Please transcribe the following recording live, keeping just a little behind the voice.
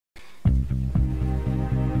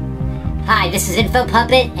Hi, this is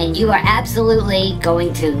InfoPuppet, and you are absolutely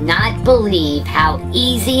going to not believe how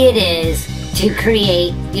easy it is to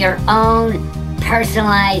create your own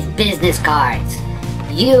personalized business cards.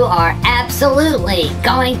 You are absolutely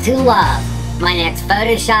going to love my next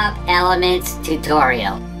Photoshop Elements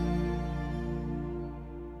tutorial.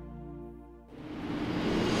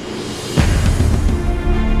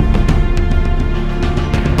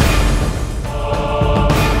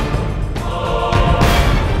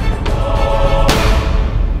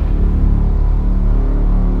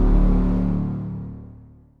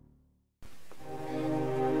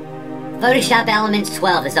 Photoshop Elements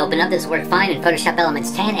 12 is open up. This worked fine in Photoshop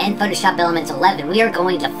Elements 10 and Photoshop Elements 11. We are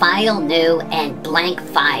going to File, New, and Blank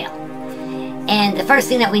File. And the first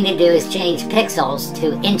thing that we need to do is change pixels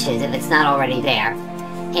to inches if it's not already there.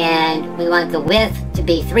 And we want the width to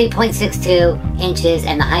be 3.62 inches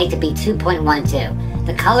and the height to be 2.12.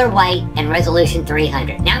 The color white and resolution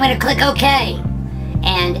 300. Now I'm going to click OK.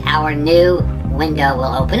 And our new window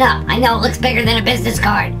will open up. I know it looks bigger than a business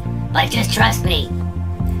card, but just trust me.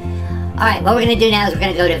 Alright, what we're going to do now is we're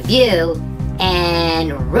going to go to View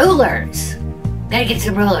and Rulers. Gotta get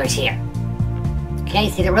some rulers here.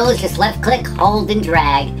 Okay, see the rulers, just left click, hold and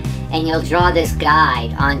drag, and you'll draw this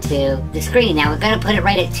guide onto the screen. Now we're going to put it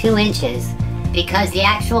right at 2 inches because the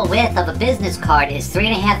actual width of a business card is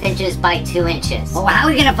 3.5 inches by 2 inches. Well, how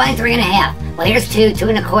are we going to find 3.5? Well, here's 2,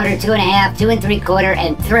 2.25, 2.5, 2 3/4,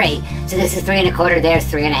 and 3. So this is 3.25, there's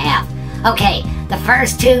 3.5. Okay, the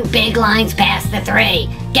first 2 big lines past the 3.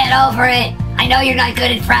 Get over it. I know you're not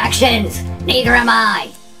good at fractions. Neither am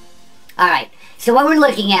I. Alright, so what we're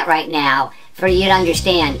looking at right now, for you to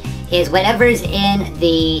understand, is whatever's in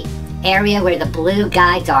the area where the blue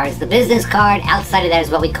guides are is the business card. Outside of that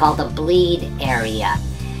is what we call the bleed area.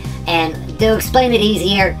 And to explain it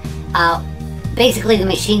easier, basically the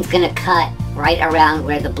machine's going to cut right around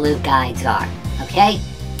where the blue guides are. Okay?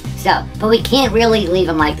 So, but we can't really leave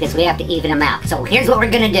them like this. We have to even them out. So here's what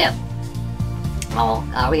we're going to do. Oh,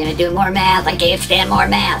 are we going to do more math? I can't stand more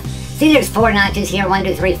math. See, there's 4 notches here. 1,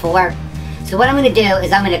 2, 3, 4. So what I'm going to do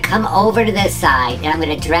is I'm going to come over to this side and I'm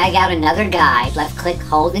going to drag out another guide. Left click,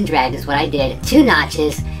 hold, and drag is what I did. 2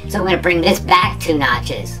 notches. So I'm going to bring this back 2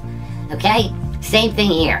 notches. Okay? Same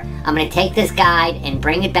thing here. I'm going to take this guide and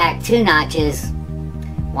bring it back 2 notches.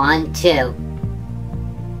 1, 2.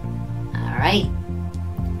 Alright.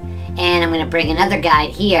 And I'm going to bring another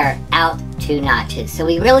guide here out 2 notches. So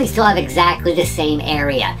we really still have exactly the same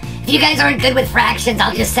area. If you guys aren't good with fractions,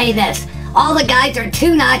 I'll just say this. All the guides are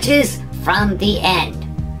 2 notches from the end.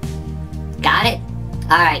 Got it?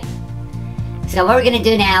 Alright. So what we're going to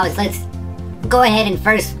do now is let's go ahead and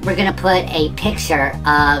first we're going to put a picture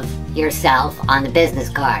of yourself on the business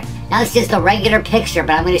card. Now it's just a regular picture,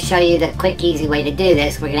 but I'm going to show you the quick, easy way to do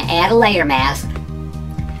this. We're going to add a layer mask.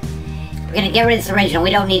 We're going to get rid of this original. We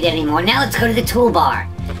don't need it anymore. Now let's go to the toolbar.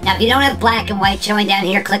 Now if you don't have black and white showing down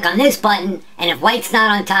here, click on this button. And if white's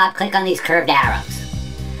not on top, click on these curved arrows.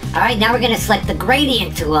 Alright, now we're going to select the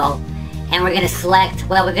gradient tool. And we're going to select,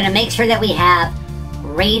 well, we're going to make sure that we have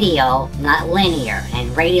radial, not linear.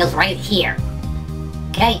 And radial's right here.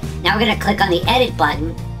 Okay, now we're going to click on the edit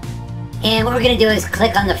button. And what we're going to do is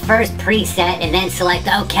click on the first preset and then select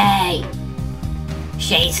OK.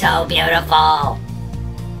 She's so beautiful.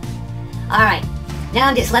 Alright, now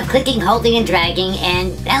I'm just left clicking, holding, and dragging,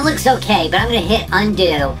 and that looks okay, but I'm going to hit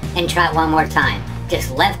undo and try it one more time.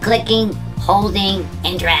 Just left clicking, holding,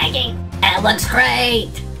 and dragging. That looks great!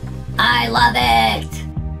 I love it!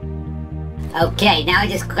 Okay, now I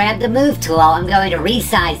just grab the move tool. I'm going to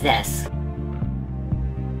resize this.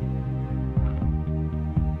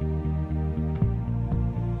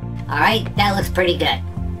 Alright, that looks pretty good.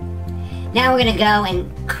 Now we're going to go and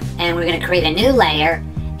we're going to create a new layer.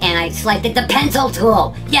 And I selected the pencil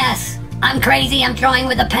tool. Yes, I'm crazy. I'm drawing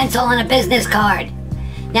with a pencil on a business card.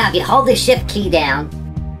 Now, if you hold the shift key down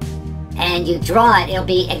and you draw it, it'll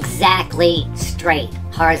be exactly straight,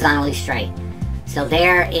 horizontally straight. So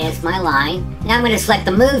there is my line. Now I'm going to select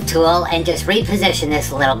the move tool and just reposition this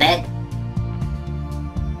a little bit.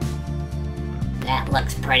 That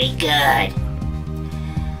looks pretty good.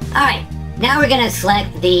 Alright, now we're going to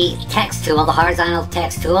select the text tool, the horizontal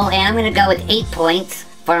text tool, and I'm going to go with 8 points.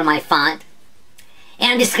 For my font.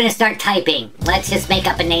 And I'm just going to start typing. Let's just make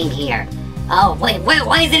up a name here. Oh, wait,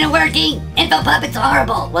 why isn't it working? InfoPuppet's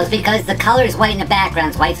horrible. Well, it's because the color is white and the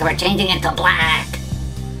background's white, so we're changing it to black.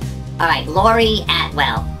 Alright, Lori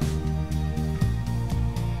Atwell.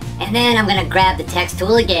 And then I'm going to grab the text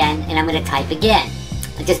tool again, and I'm going to type again.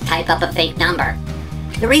 I'll just type up a fake number.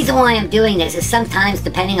 The reason why I'm doing this is sometimes,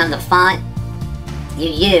 depending on the font you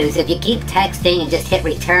use, if you keep texting and just hit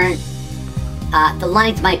return, the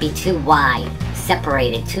lines might be too wide,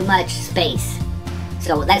 separated, too much space.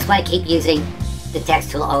 So that's why I keep using the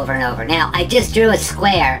text tool over and over. Now, I just drew a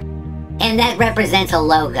square, and that represents a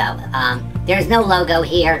logo. There's no logo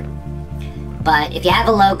here, but if you have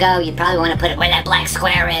a logo, you probably want to put it where that black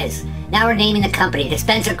square is. Now we're naming the company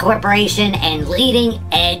Dispenser Corporation and Leading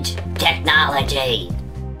Edge Technology.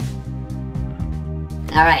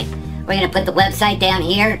 Alright, we're going to put the website down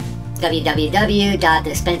here,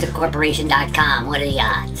 www.dispensercorporation.com. What are the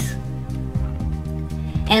odds?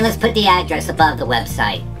 And let's put the address above the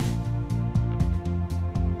website.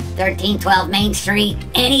 1312 Main Street,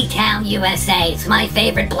 Anytown, USA. It's my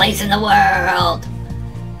favorite place in the world.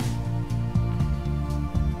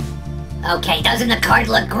 Okay, doesn't the card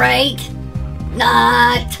look great?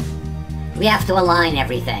 Not. We have to align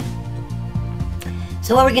everything.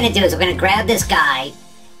 So what we're going to do is we're going to grab this guide,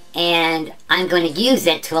 and I'm going to use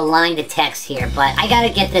it to align the text here, but I got to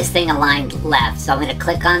get this thing aligned left. So I'm going to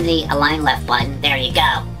click on the Align Left button. There you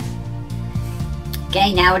go.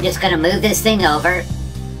 Okay, now we're just going to move this thing over.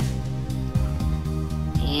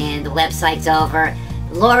 And the website's over.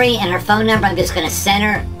 Lori and her phone number I'm just going to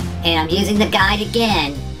center, and I'm using the guide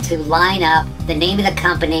again to line up the name of the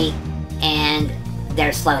company and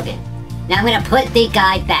their slogan. Now I'm going to put the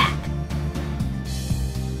guide back.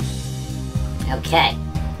 Okay.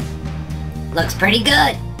 Looks pretty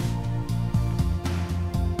good.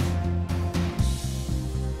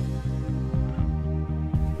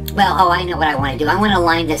 Well, oh, I know what I want to do. I want to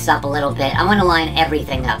line this up a little bit. I want to line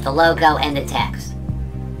everything up, the logo and the text.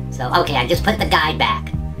 So, okay, I just put the guide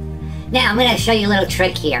back. Now, I'm going to show you a little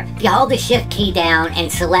trick here. If you hold the Shift key down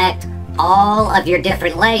and select all of your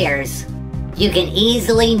different layers, you can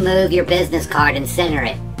easily move your business card and center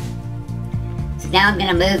it. So now I'm going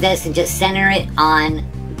to move this and just center it on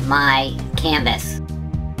my canvas.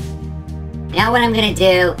 Now what I'm going to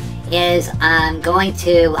do is I'm going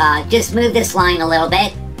to just move this line a little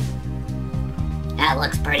bit. That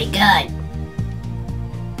looks pretty good.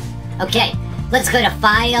 Okay, let's go to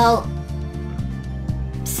File,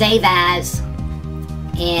 Save As,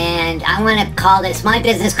 and I want to call this My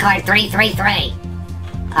Business Card 333.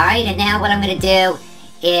 Alright, and now what I'm going to do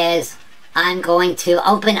is I'm going to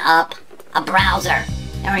open up a browser.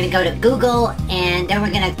 Now we're going to go to Google, and then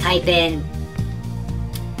we're going to type in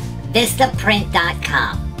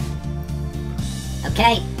vistaprint.com.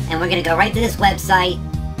 Okay, and we're going to go right to this website,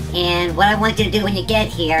 and what I want you to do when you get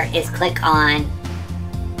here is click on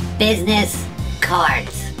Business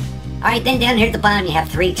Cards. Alright, then down here at the bottom you have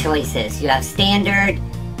three choices. You have Standard,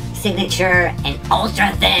 Signature, and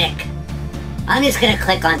Ultra Thick. I'm just going to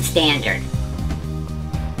click on Standard.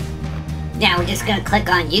 Now we're just going to click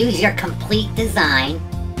on Use Your Complete Design,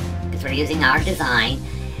 because we're using our design.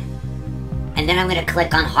 And then I'm going to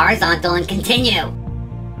click on Horizontal and Continue.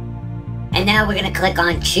 And now we're going to click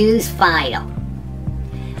on Choose File.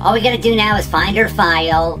 All we got to do now is find our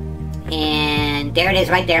file, and there it is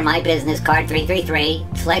right there, My Business Card 333.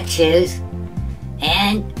 Select Choose,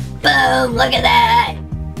 and boom, look at that!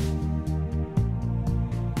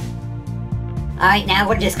 Alright, now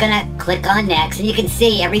we're just gonna click on Next, and you can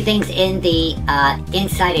see everything's in the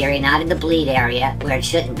inside area, not in the bleed area, where it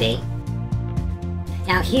shouldn't be.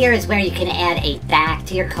 Now here is where you can add a back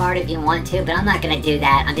to your card if you want to, but I'm not gonna do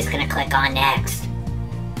that. I'm just gonna click on Next.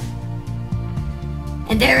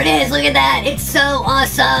 And there it is, look at that! It's so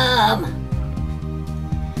awesome!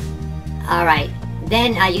 Alright,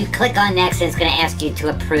 then you click on Next, and it's gonna ask you to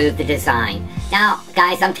approve the design. Now,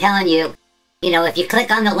 guys, I'm telling you, if you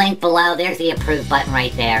click on the link below, there's the approve button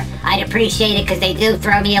right there. I'd appreciate it because they do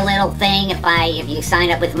throw me a little thing if you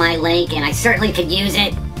sign up with my link, and I certainly could use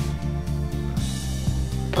it.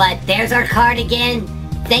 But there's our card again.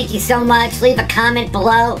 Thank you so much. Leave a comment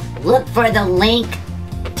below. Look for the link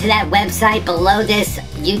to that website below this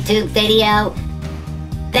YouTube video.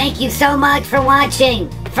 Thank you so much for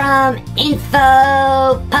watching from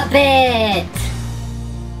InfoPuppet.